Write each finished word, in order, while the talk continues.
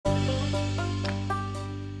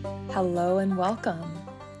Hello and welcome.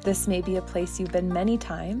 This may be a place you've been many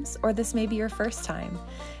times, or this may be your first time.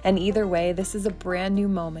 And either way, this is a brand new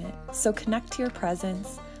moment. So connect to your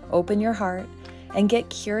presence, open your heart, and get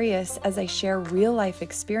curious as I share real life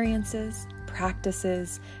experiences,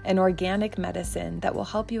 practices, and organic medicine that will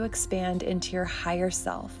help you expand into your higher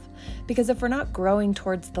self. Because if we're not growing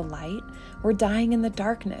towards the light, we're dying in the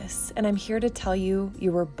darkness. And I'm here to tell you,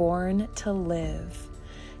 you were born to live.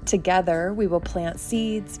 Together, we will plant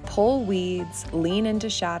seeds, pull weeds, lean into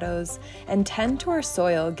shadows, and tend to our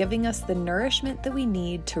soil, giving us the nourishment that we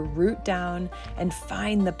need to root down and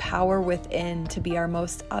find the power within to be our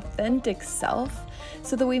most authentic self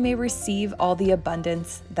so that we may receive all the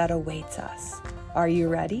abundance that awaits us. Are you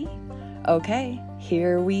ready? Okay,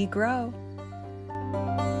 here we grow.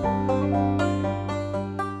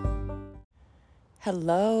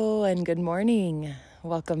 Hello and good morning.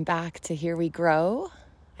 Welcome back to Here We Grow.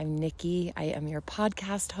 I'm Nikki. I am your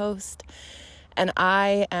podcast host, and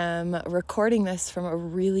I am recording this from a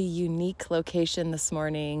really unique location this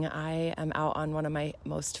morning. I am out on one of my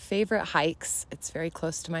most favorite hikes. It's very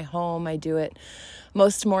close to my home. I do it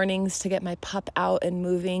most mornings to get my pup out and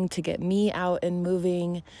moving, to get me out and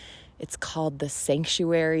moving. It's called the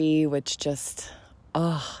Sanctuary, which just...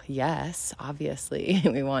 oh, yes, obviously.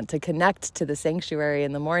 We want to connect to the sanctuary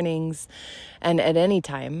in the mornings and at any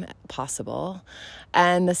time possible.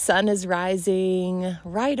 And the sun is rising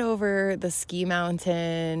right over the ski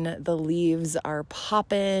mountain. The leaves are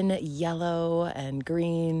popping yellow and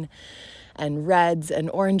green and reds and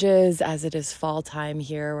oranges as it is fall time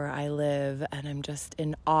here where I live. And I'm just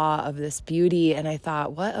in awe of this beauty. And I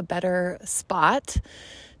thought, what a better spot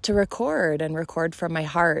to record from my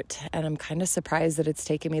heart. And I'm kind of surprised that it's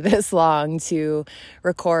taken me this long to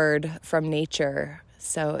record from nature.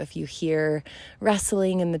 So if you hear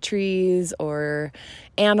rustling in the trees or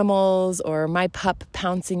animals or my pup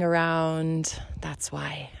pouncing around, that's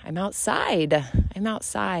why I'm outside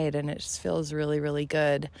and it just feels really, really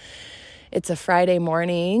good. It's a Friday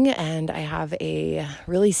morning and I have a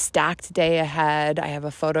really stacked day ahead. I have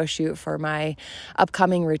a photo shoot for my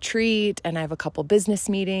upcoming retreat and I have a couple business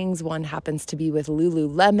meetings. One happens to be with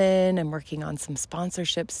Lululemon. I'm working on some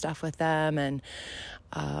sponsorship stuff with them and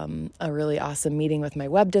a really awesome meeting with my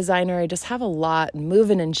web designer. I just have a lot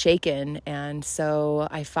moving and shaking. And so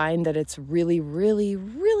I find that it's really, really,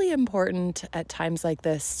 really important at times like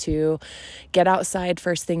this to get outside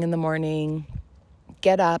first thing in the morning,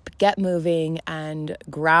 get up, get moving, and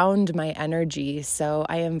ground my energy. So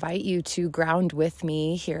I invite you to ground with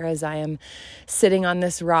me here as I am sitting on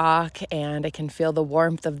this rock and I can feel the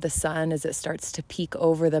warmth of the sun as it starts to peek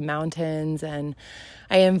over the mountains. And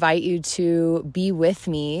I invite you to be with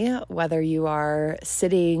me, whether you are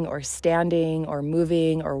sitting or standing or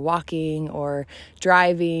moving or walking or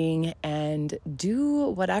driving, and do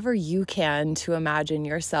whatever you can to imagine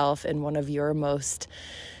yourself in one of your most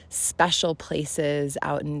special places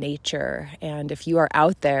out in nature. And if you are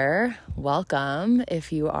out there, welcome.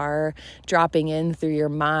 If you are dropping in through your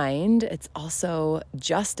mind, it's also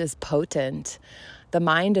just as potent. The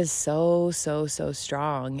mind is so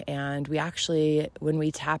strong. And we actually, when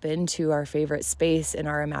we tap into our favorite space in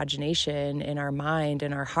our imagination, in our mind,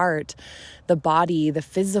 in our heart, the body, the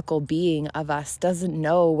physical being of us doesn't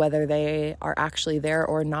know whether they are actually there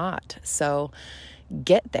or not. So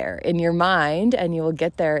get there in your mind and you will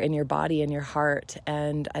get there in your body and your heart.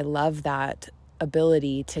 And I love that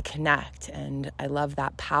ability to connect. And I love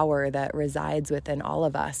that power that resides within all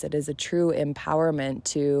of us. It is a true empowerment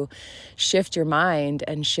to shift your mind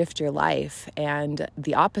and shift your life. And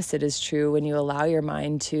the opposite is true when you allow your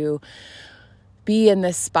mind to be in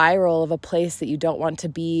this spiral of a place that you don't want to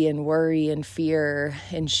be, in worry and fear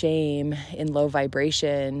and shame, in low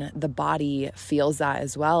vibration. The body feels that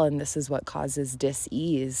as well, and this is what causes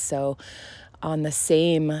dis-ease. So on the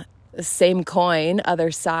same coin, other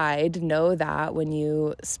side, know that when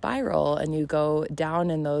you spiral and you go down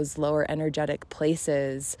in those lower energetic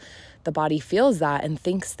places, the body feels that and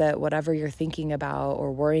thinks that whatever you're thinking about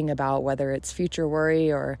or worrying about, whether it's future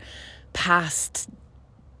worry or past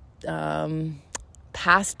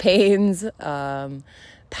pains,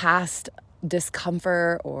 past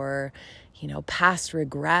discomfort, or, past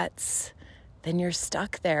regrets, then you're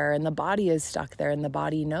stuck there and the body is stuck there and the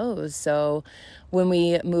body knows. So when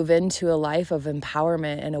we move into a life of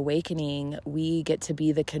empowerment and awakening, we get to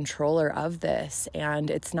be the controller of this. And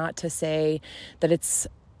it's not to say that it's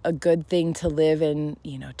a good thing to live in,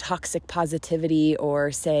 toxic positivity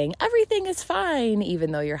or saying everything is fine,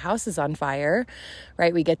 even though your house is on fire,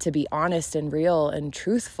 right? We get to be honest and real and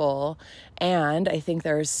truthful. And I think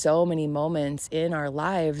there's so many moments in our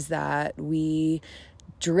lives that we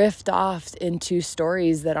drift off into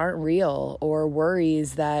stories that aren't real, or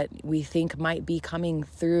worries that we think might be coming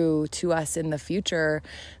through to us in the future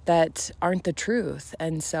that aren't the truth.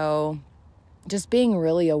 And so just being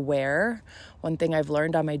really aware. One thing I've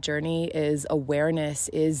learned on my journey is awareness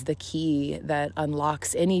is the key that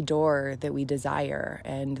unlocks any door that we desire.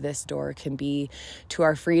 And this door can be to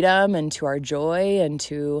our freedom and to our joy and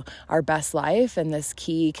to our best life. And this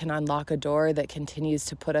key can unlock a door that continues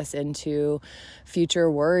to put us into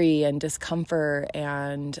future worry and discomfort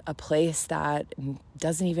and a place that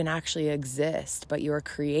doesn't even actually exist, but you are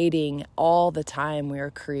creating all the time. We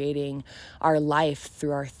are creating our life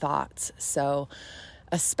through our thoughts. So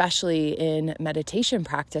especially in meditation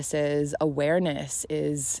practices, awareness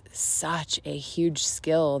is such a huge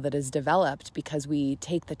skill that is developed because we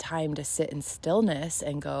take the time to sit in stillness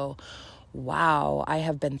and go, wow, I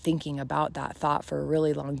have been thinking about that thought for a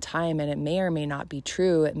really long time, and it may or may not be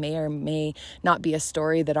true. It may or may not be a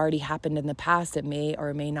story that already happened in the past. It may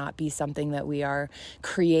or may not be something that we are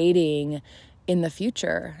creating in the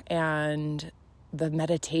future. And the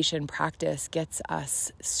meditation practice gets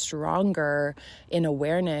us stronger in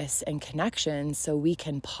awareness and connection, so we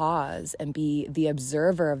can pause and be the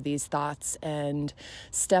observer of these thoughts and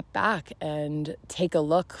step back and take a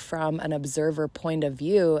look from an observer point of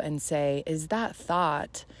view and say, is that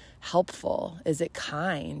thought helpful? Is it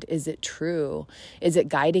kind? Is it true? Is it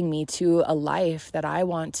guiding me to a life that I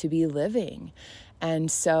want to be living?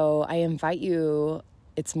 And so I invite you.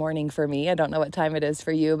 It's morning for me. I don't know what time it is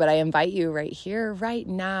for you, but I invite you right here, right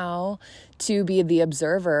now, to be the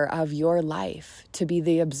observer of your life, to be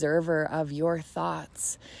the observer of your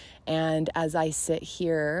thoughts. And as I sit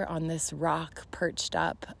here on this rock perched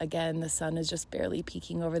up, again, the sun is just barely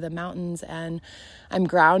peeking over the mountains, and I'm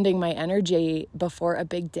grounding my energy before a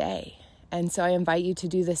big day. And so I invite you to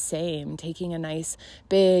do the same, taking a nice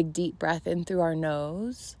big deep breath in through our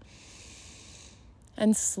nose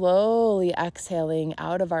and slowly exhaling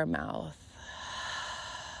out of our mouth.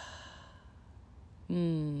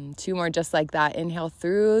 2 more just like that. Inhale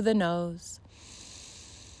through the nose.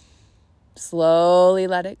 Slowly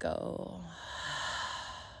let it go.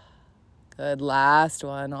 Good. Last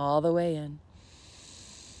one, all the way in.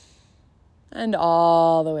 And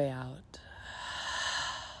all the way out.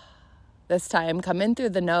 This time, come in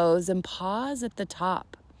through the nose and pause at the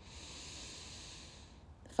top.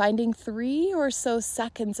 Finding 3 or so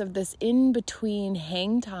seconds of this in-between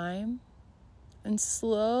hang time, and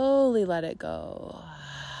slowly let it go.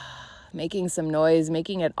 Making some noise,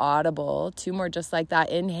 making it audible. 2 more just like that.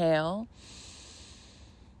 Inhale.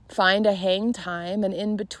 Find a hang time, and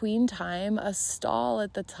in between time, a stall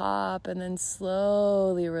at the top, and then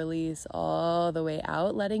slowly release all the way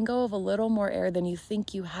out, letting go of a little more air than you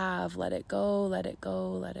think you have. Let it go, let it go,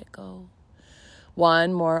 let it go.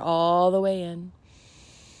 1 more all the way in.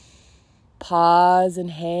 Pause and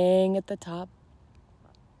hang at the top.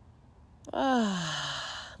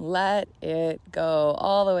 Let it go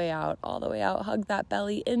all the way out, all the way out. Hug that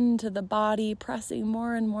belly into the body, pressing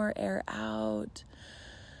more and more air out.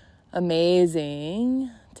 Amazing.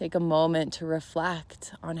 Take a moment to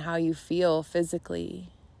reflect on how you feel physically,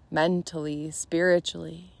 mentally,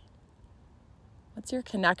 spiritually. What's your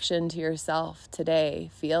connection to yourself today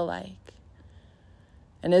feel like?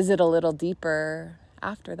 And is it a little deeper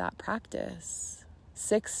after that practice?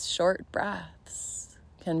 6 short breaths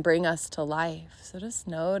can bring us to life. So just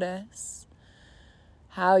notice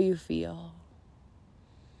how you feel.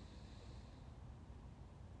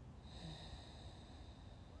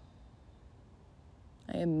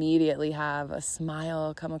 I immediately have a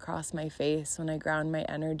smile come across my face when I ground my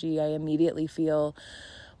energy. I immediately feel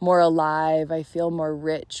more alive. I feel more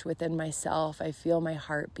rich within myself. I feel my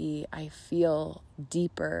heartbeat. I feel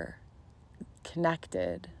deeper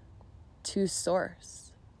connected to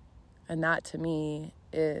source. And that to me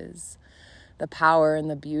is the power and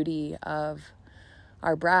the beauty of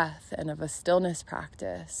our breath and of a stillness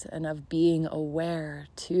practice and of being aware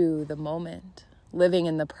to the moment, living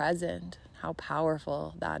in the present. How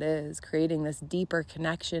powerful that is, creating this deeper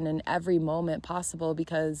connection in every moment possible,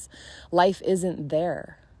 because life isn't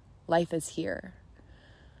there. Life is here.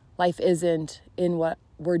 Life isn't in what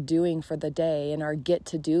we're doing for the day, in our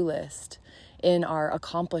get-to-do list, in our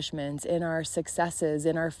accomplishments, in our successes,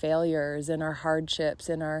 in our failures, in our hardships,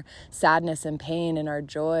 in our sadness and pain, in our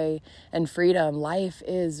joy and freedom. Life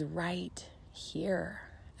is right here,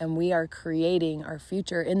 and we are creating our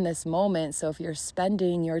future in this moment. So if you're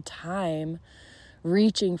spending your time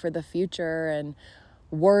reaching for the future and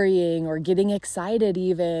worrying or getting excited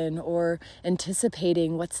even, or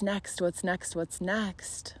anticipating what's next,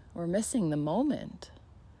 we're missing the moment.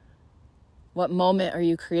 What moment are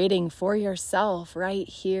you creating for yourself right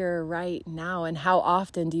here, right now? And how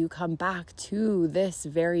often do you come back to this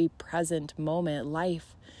very present moment?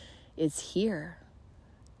 Life is here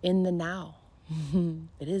in the now.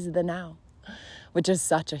 It is the now, which is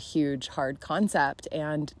such a huge, hard concept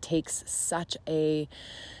and takes such a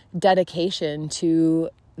dedication to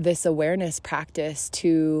this awareness practice,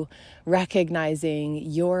 to recognizing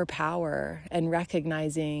your power and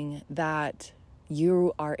recognizing that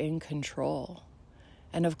you are in control.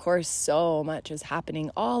 And of course, so much is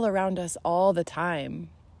happening all around us all the time.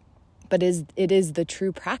 But it is the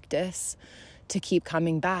true practice to keep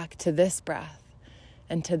coming back to this breath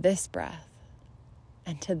and to this breath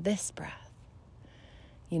and to this breath.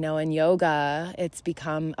 In yoga, it's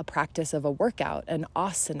become a practice of a workout, an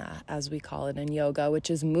asana, as we call it in yoga, which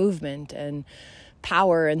is movement and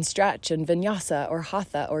power and stretch and vinyasa or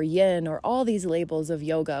hatha or yin or all these labels of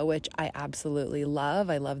yoga, which I absolutely love.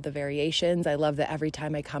 I love the variations. I love that every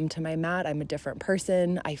time I come to my mat, I'm a different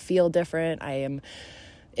person. I feel different. I am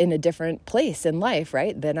in a different place in life,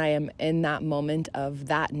 right? Than I am in that moment of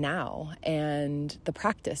that now. And the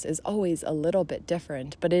practice is always a little bit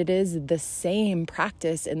different, but it is the same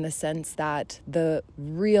practice in the sense that the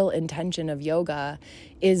real intention of yoga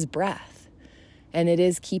is breath. And it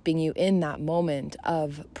is keeping you in that moment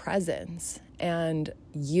of presence and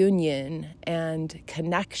union and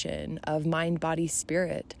connection of mind, body,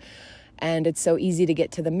 spirit. And it's so easy to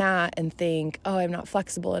get to the mat and think, oh, I'm not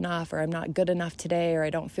flexible enough, or I'm not good enough today, or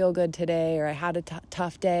I don't feel good today, or I had a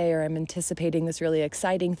tough day, or I'm anticipating this really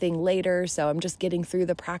exciting thing later. So I'm just getting through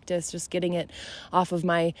the practice, just checking it off of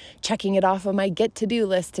my get to-do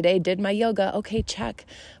list. Today, did my yoga. Okay, check.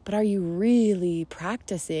 But are you really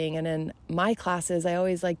practicing? And in my classes, I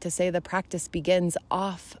always like to say the practice begins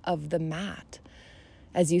off of the mat.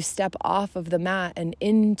 As you step off of the mat and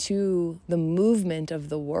into the movement of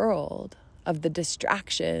the world, of the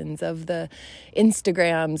distractions, of the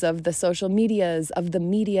Instagrams, of the social medias, of the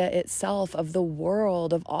media itself, of the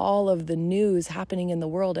world, of all of the news happening in the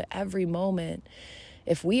world at every moment,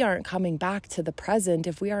 if we aren't coming back to the present,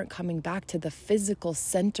 if we aren't coming back to the physical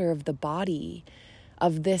center of the body,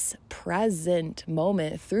 of this present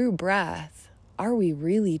moment through breath, are we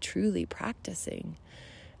really, truly practicing?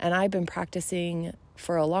 And I've been practicing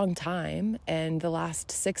for a long time, and the last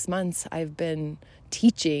 6 months I've been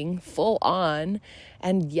teaching full on,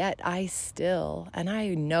 and yet I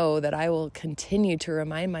know that I will continue to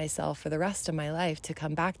remind myself for the rest of my life to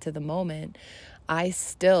come back to the moment. I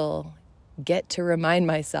still get to remind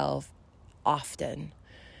myself often.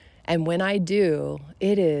 And when I do,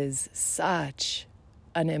 it is such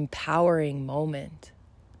an empowering moment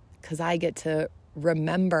because I get to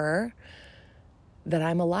remember that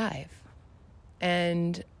I'm alive.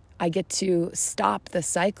 And I get to stop the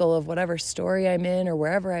cycle of whatever story I'm in or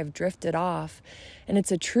wherever I've drifted off. And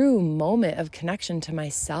it's a true moment of connection to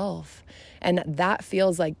myself. And that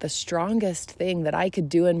feels like the strongest thing that I could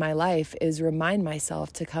do in my life is remind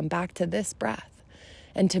myself to come back to this breath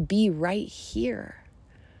and to be right here.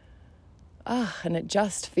 And it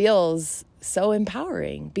just feels so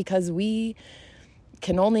empowering because we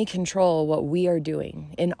can only control what we are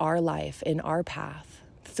doing in our life, in our path,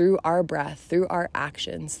 through our breath, through our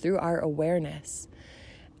actions, through our awareness.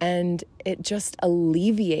 And it just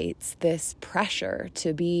alleviates this pressure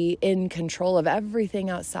to be in control of everything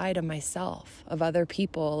outside of myself, of other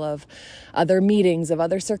people, of other meetings, of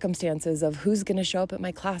other circumstances, of who's going to show up at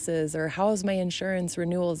my classes, or how's my insurance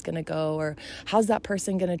renewals going to go, or how's that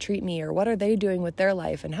person going to treat me, or what are they doing with their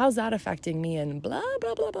life, and how's that affecting me, and blah,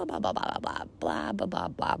 blah, blah, blah, blah, blah, blah, blah, blah, blah, blah,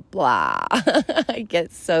 blah, blah. I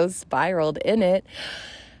get so spiraled in it.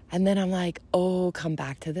 And then I'm like, oh, come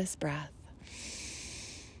back to this breath.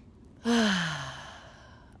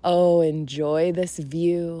 Oh, enjoy this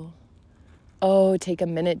view. Oh, take a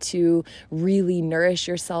minute to really nourish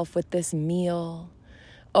yourself with this meal.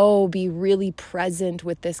 Oh, be really present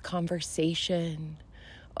with this conversation.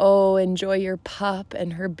 Oh, enjoy your pup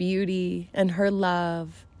and her beauty and her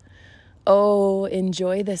love. Oh,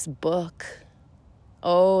 enjoy this book.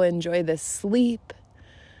 Oh, enjoy this sleep.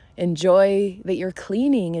 Enjoy that you're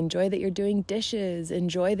cleaning. Enjoy that you're doing dishes.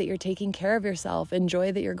 Enjoy that you're taking care of yourself.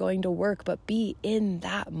 Enjoy that you're going to work, but be in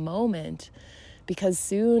that moment because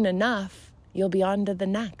soon enough, you'll be on to the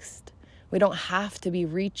next. We don't have to be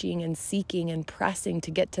reaching and seeking and pressing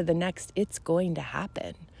to get to the next. It's going to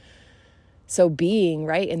happen. So being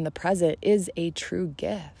right in the present is a true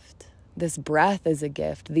gift. This breath is a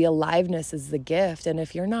gift. The aliveness is the gift. And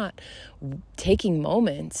if you're not taking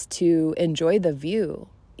moments to enjoy the view,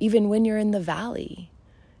 even when you're in the valley,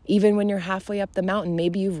 even when you're halfway up the mountain,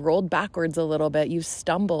 maybe you've rolled backwards a little bit, you've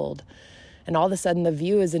stumbled. and all of a sudden the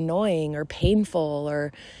view is annoying or painful,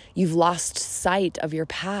 or you've lost sight of your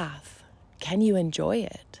path. Can you enjoy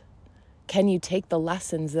it? Can you take the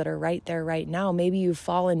lessons that are right there right now? Maybe you've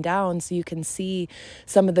fallen down so you can see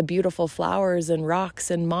some of the beautiful flowers and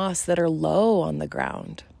rocks and moss that are low on the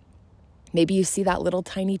ground. Maybe you see that little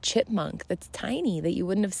tiny chipmunk that's tiny that you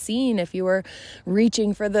wouldn't have seen if you were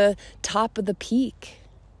reaching for the top of the peak.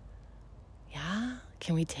 Yeah?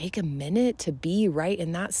 Can we take a minute to be right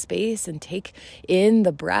in that space and take in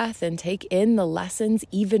the breath and take in the lessons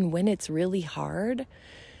even when it's really hard?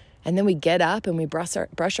 And then we get up and we brush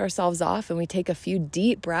ourselves off and we take a few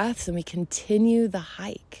deep breaths and we continue the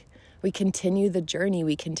hike. We continue the journey.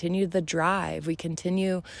 We continue the drive. We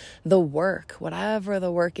continue the work, whatever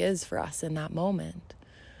the work is for us in that moment.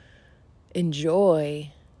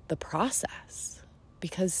 Enjoy the process,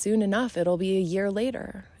 because soon enough, it'll be a year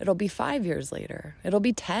later. It'll be 5 years later. It'll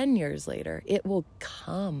be 10 years later. It will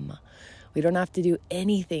come. We don't have to do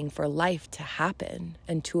anything for life to happen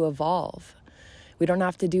and to evolve. We don't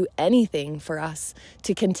have to do anything for us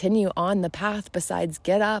to continue on the path besides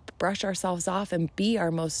get up, brush ourselves off, and be our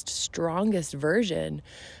most strongest version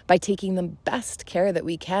by taking the best care that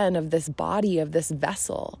we can of this body, of this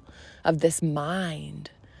vessel, of this mind.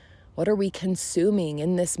 What are we consuming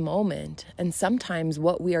in this moment? And sometimes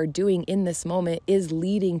what we are doing in this moment is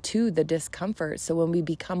leading to the discomfort. So when we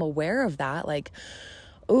become aware of that, like,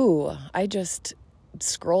 ooh, I just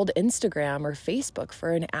scrolled Instagram or Facebook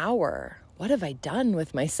for an hour. What have I done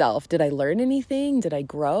with myself? Did I learn anything? Did I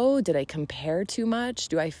grow? Did I compare too much?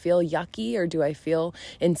 Do I feel yucky or do I feel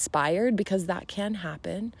inspired? Because that can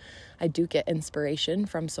happen. I do get inspiration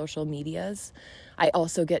from social medias. I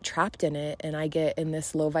also get trapped in it, and I get in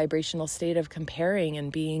this low vibrational state of comparing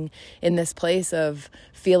and being in this place of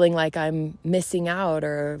feeling like I'm missing out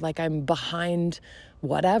or like I'm behind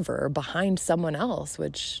whatever, behind someone else,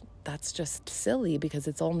 which that's just silly because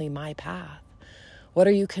it's only my path. What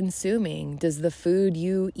are you consuming? Does the food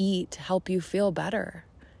you eat help you feel better?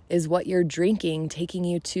 Is what you're drinking taking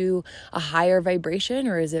you to a higher vibration,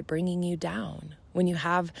 or is it bringing you down? When you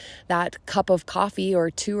have that cup of coffee or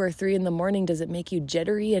 2 or 3 in the morning, does it make you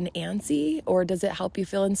jittery and antsy, or does it help you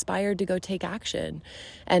feel inspired to go take action?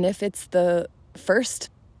 And if it's the first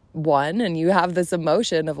one and you have this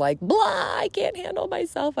emotion of like, blah, I can't handle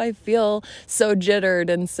myself, I feel so jittered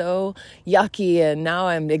and so yucky, and now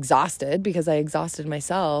I'm exhausted because I exhausted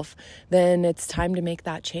myself, then it's time to make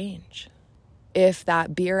that change. If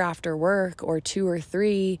that beer after work or 2 or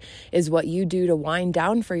 3 is what you do to wind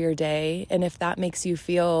down for your day, and if that makes you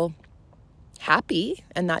feel happy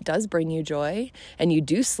and that does bring you joy and you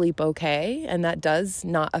do sleep okay and that does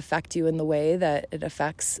not affect you in the way that it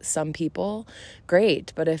affects some people,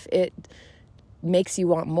 great. But if it makes you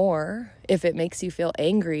want more, if it makes you feel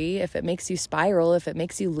angry, if it makes you spiral, if it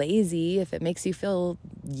makes you lazy, if it makes you feel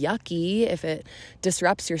yucky, if it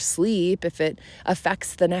disrupts your sleep, if it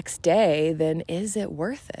affects the next day, then is it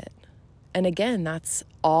worth it? And again, that's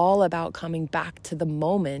all about coming back to the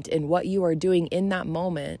moment and what you are doing in that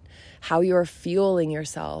moment, how you are fueling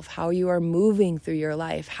yourself, how you are moving through your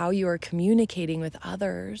life, how you are communicating with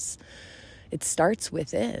others. It starts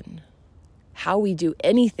within. How we do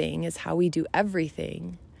anything is how we do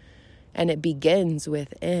everything. And it begins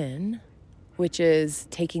within, which is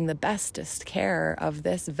taking the bestest care of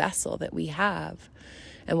this vessel that we have.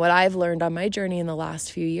 And what I've learned on my journey in the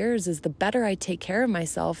last few years is the better I take care of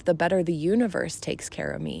myself, the better the universe takes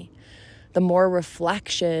care of me. The more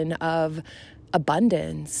reflection of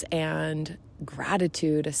abundance and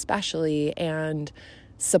gratitude especially, and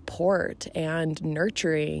support and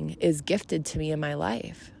nurturing is gifted to me in my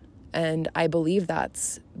life. And I believe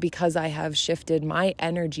that's because I have shifted my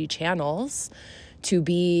energy channels to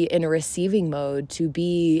be in a receiving mode, to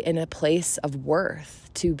be in a place of worth,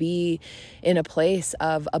 to be in a place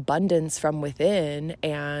of abundance from within,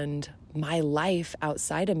 and my life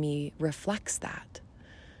outside of me reflects that.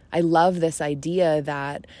 I love this idea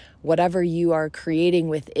that whatever you are creating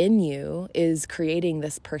within you is creating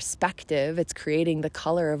this perspective. It's creating the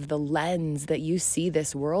color of the lens that you see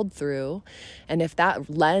this world through. And if that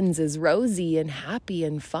lens is rosy and happy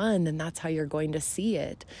and fun, then that's how you're going to see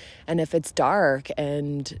it. And if it's dark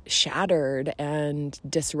and shattered and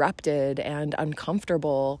disrupted and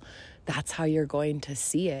uncomfortable, that's how you're going to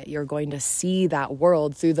see it. You're going to see that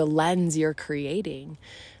world through the lens you're creating.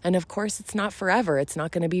 And of course, it's not forever. It's not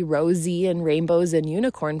going to be rosy and rainbows and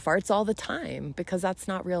unicorn farts all the time, because that's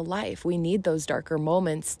not real life. We need those darker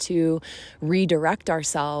moments to redirect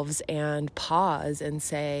ourselves and pause and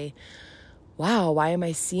say, wow, why am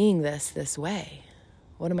I seeing this way?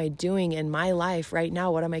 What am I doing in my life right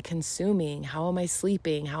now? What am I consuming? How am I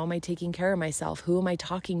sleeping? How am I taking care of myself? Who am I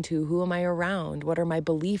talking to? Who am I around? What are my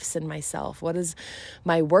beliefs in myself? What is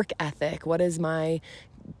my work ethic? What is my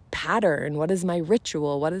pattern? What is my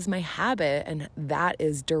ritual? What is my habit? And that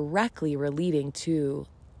is directly leading to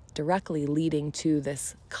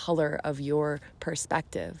this color of your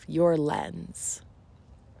perspective, your lens.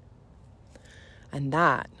 And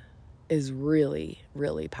that is really,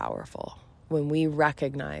 really powerful when we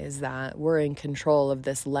recognize that we're in control of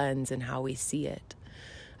this lens and how we see it.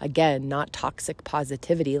 Again, not toxic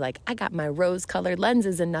positivity, like I got my rose-colored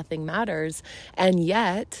lenses and nothing matters. And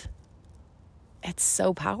yet, it's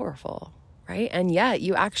so powerful, right? And yet,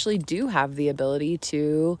 you actually do have the ability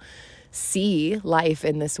to see life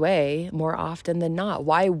in this way more often than not.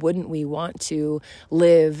 Why wouldn't we want to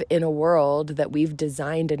live in a world that we've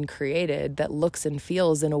designed and created that looks and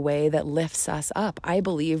feels in a way that lifts us up? I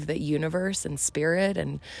believe that universe and spirit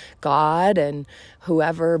and God and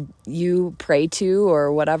whoever you pray to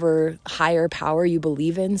or whatever higher power you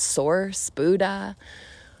believe in, source, Buddha,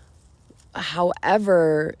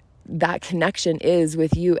 however that connection is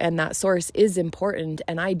with you and that source is important.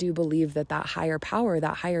 And I do believe that that higher power,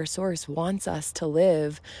 that higher source wants us to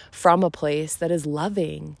live from a place that is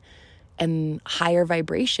loving and higher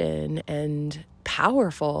vibration and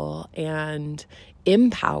powerful and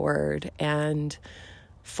empowered and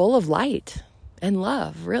full of light and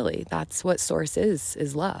love. Really, that's what source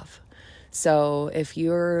is love. So if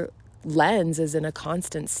your lens is in a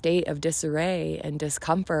constant state of disarray and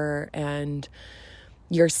discomfort and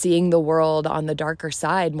you're seeing the world on the darker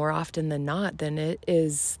side more often than not, then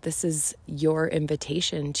this is your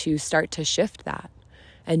invitation to start to shift that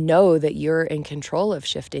and know that you're in control of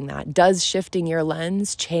shifting that. Does shifting your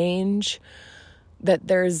lens change that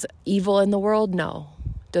there's evil in the world? No.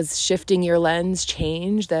 Does shifting your lens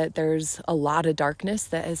change that there's a lot of darkness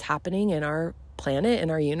that is happening in our planet,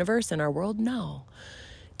 in our universe, in our world? No.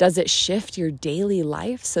 Does it shift your daily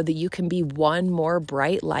life so that you can be one more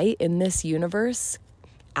bright light in this universe,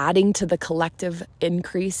 adding to the collective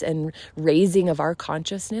increase and raising of our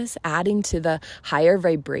consciousness, adding to the higher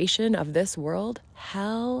vibration of this world?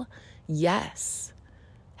 Hell yes.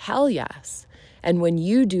 Hell yes. And when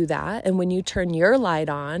you do that, and when you turn your light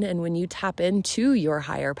on, and when you tap into your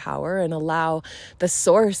higher power and allow the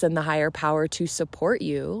source and the higher power to support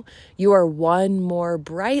you, you are one more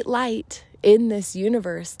bright light in this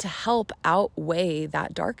universe to help outweigh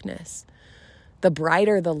that darkness. The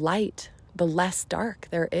brighter the light, the less dark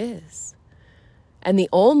there is. And the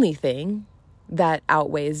only thing that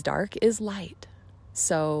outweighs dark is light.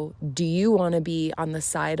 So do you want to be on the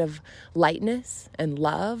side of lightness and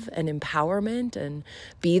love and empowerment and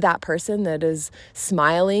be that person that is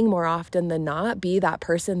smiling more often than not? Be that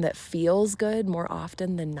person that feels good more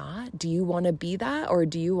often than not? Do you want to be that, or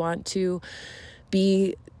do you want to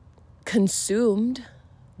be consumed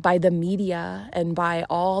by the media and by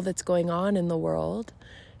all that's going on in the world,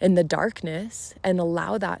 in the darkness, and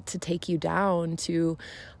allow that to take you down, to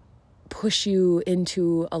push you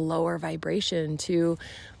into a lower vibration, to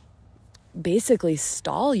basically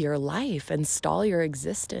stall your life and stall your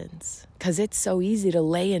existence? Because it's so easy to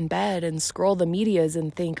lay in bed and scroll the medias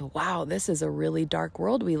and think, wow, this is a really dark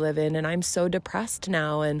world we live in, and I'm so depressed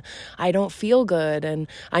now, and I don't feel good, and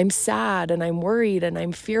I'm sad, and I'm worried, and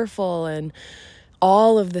I'm fearful, and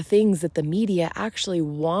all of the things that the media actually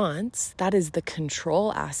wants. That is the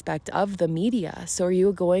control aspect of the media. So are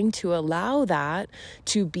you going to allow that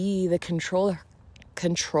to be the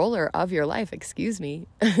controller of your life? Excuse me.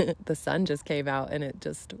 The sun just came out and it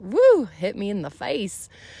just hit me in the face.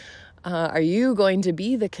 Are you going to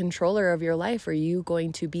be the controller of your life, or are you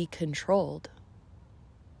going to be controlled?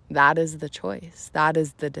 That is the choice. That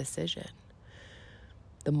is the decision.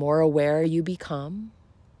 The more aware you become,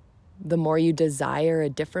 the more you desire a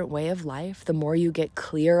different way of life, the more you get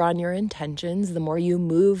clear on your intentions, the more you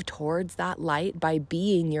move towards that light by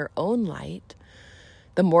being your own light,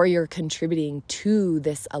 the more you're contributing to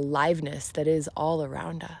this aliveness that is all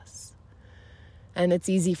around us. And it's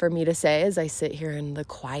easy for me to say as I sit here in the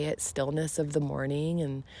quiet stillness of the morning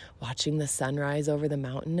and watching the sunrise over the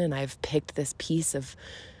mountain, and I've picked this piece of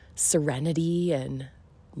serenity and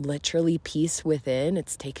literally peace within.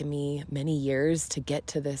 It's taken me many years to get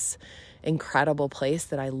to this incredible place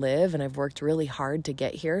that I live, and I've worked really hard to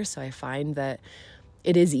get here. So I find that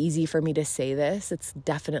it is easy for me to say this. It's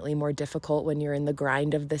definitely more difficult when you're in the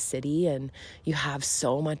grind of the city and you have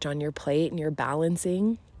so much on your plate and you're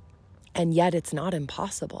balancing, and yet it's not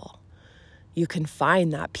impossible. You can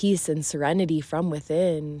find that peace and serenity from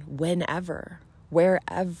within whenever,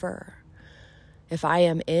 wherever. If I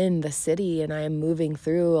am in the city and I am moving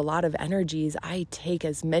through a lot of energies, I take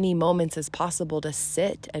as many moments as possible to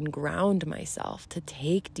sit and ground myself, to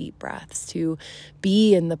take deep breaths, to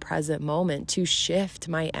be in the present moment, to shift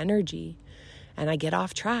my energy. And I get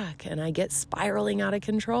off track and I get spiraling out of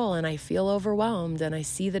control and I feel overwhelmed and I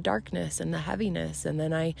see the darkness and the heaviness. And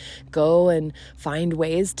then I go and find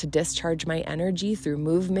ways to discharge my energy through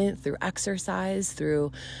movement, through exercise,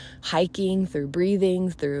 through hiking, through breathing,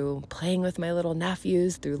 through playing with my little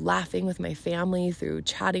nephews, through laughing with my family, through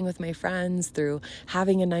chatting with my friends, through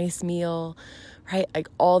having a nice meal, right? Like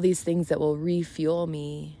all these things that will refuel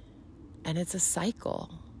me. And it's a cycle.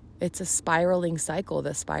 It's a spiraling cycle.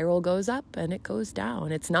 The spiral goes up and it goes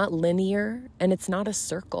down. It's not linear and it's not a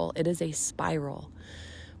circle. It is a spiral.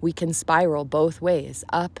 We can spiral both ways,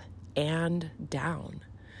 up and down.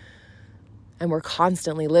 And we're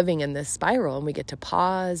constantly living in this spiral, and we get to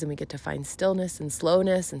pause and we get to find stillness and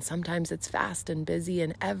slowness. And sometimes it's fast and busy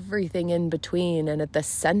and everything in between. And at the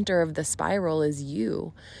center of the spiral is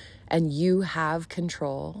you, and you have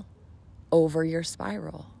control over your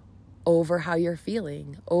spiral, over how you're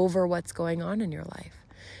feeling, over what's going on in your life.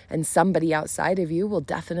 And somebody outside of you will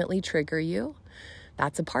definitely trigger you.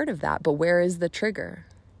 That's a part of that. But where is the trigger?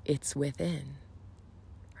 It's within,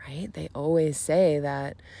 right? They always say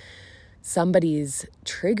that somebody's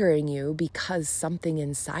triggering you because something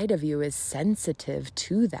inside of you is sensitive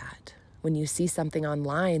to that. When you see something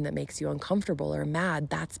online that makes you uncomfortable or mad,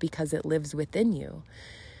 that's because it lives within you.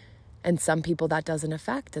 And some people that doesn't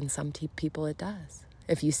affect, and some people it does.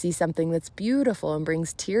 If you see something that's beautiful and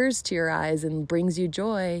brings tears to your eyes and brings you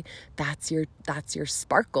joy, that's your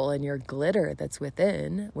sparkle and your glitter that's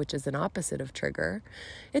within, which is an opposite of trigger.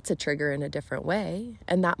 It's a trigger in a different way,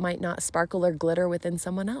 and that might not sparkle or glitter within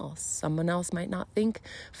someone else. Someone else might not think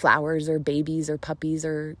flowers or babies or puppies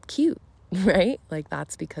are cute, right? Like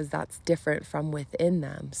that's because that's different from within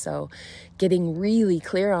them. So getting really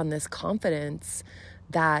clear on this confidence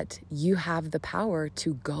that you have the power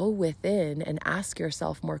to go within and ask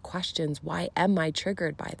yourself more questions. Why am I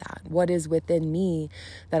triggered by that? What is within me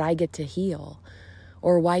that I get to heal?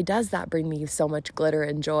 Or why does that bring me so much glitter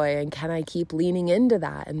and joy? And can I keep leaning into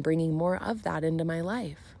that and bringing more of that into my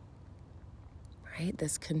life? Right?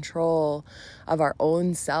 This control of our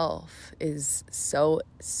own self is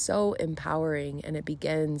so empowering, and it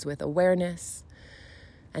begins with awareness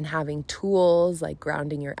and having tools like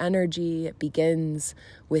grounding your energy. It begins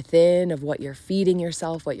within of what you're feeding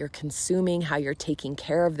yourself, what you're consuming, how you're taking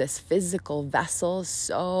care of this physical vessel.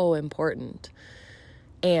 So important.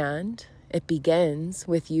 And it begins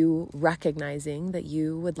with you recognizing that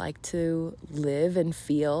you would like to live and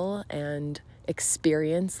feel and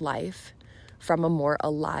experience life from a more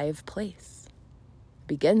alive place. It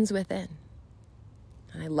begins within.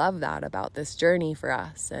 And I love that about this journey for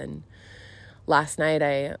us. And last night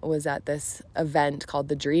I was at this event called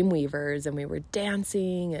the Dreamweavers, and we were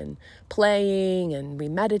dancing and playing and we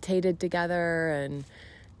meditated together, and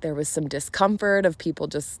there was some discomfort of people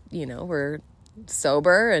just, were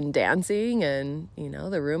sober and dancing, and,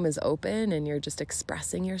 the room is open and you're just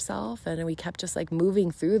expressing yourself. And we kept just like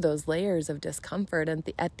moving through those layers of discomfort. And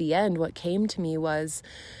at the end, what came to me was,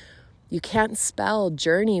 you can't spell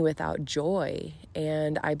journey without joy.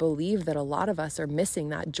 And I believe that a lot of us are missing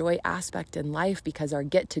that joy aspect in life because our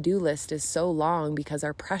get-to-do list is so long, because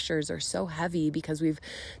our pressures are so heavy, because we've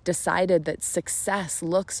decided that success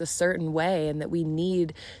looks a certain way and that we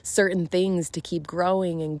need certain things to keep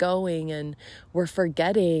growing and going. And we're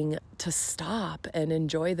forgetting to stop and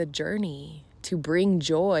enjoy the journey, to bring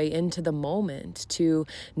joy into the moment, to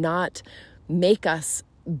not make us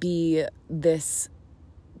be this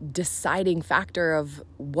deciding factor of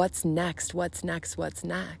what's next,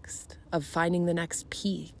 of finding the next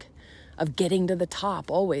peak, of getting to the top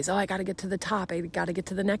always. Oh, I got to get to the top. I got to get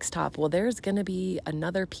to the next top. Well, there's going to be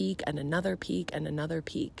another peak and another peak and another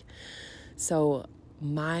peak. So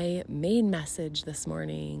my main message this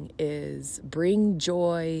morning is bring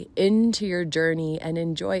joy into your journey and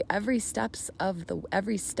enjoy every step of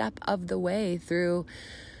the way through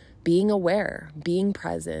being aware, being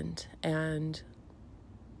present, and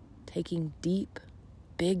taking deep,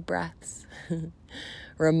 big breaths,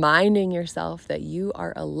 reminding yourself that you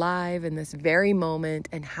are alive in this very moment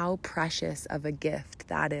and how precious of a gift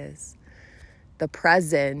that is. The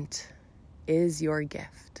present is your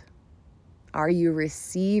gift. Are you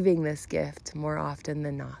receiving this gift more often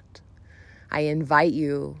than not? I invite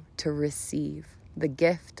you to receive the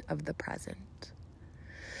gift of the present.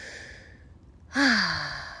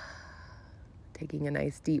 Taking a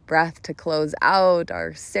nice deep breath to close out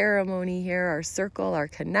our ceremony here, our circle, our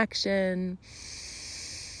connection.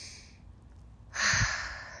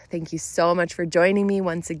 Thank you so much for joining me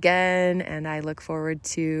once again, and I look forward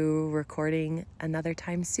to recording another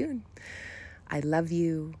time soon. I love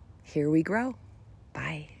you. Here we grow.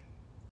 Bye.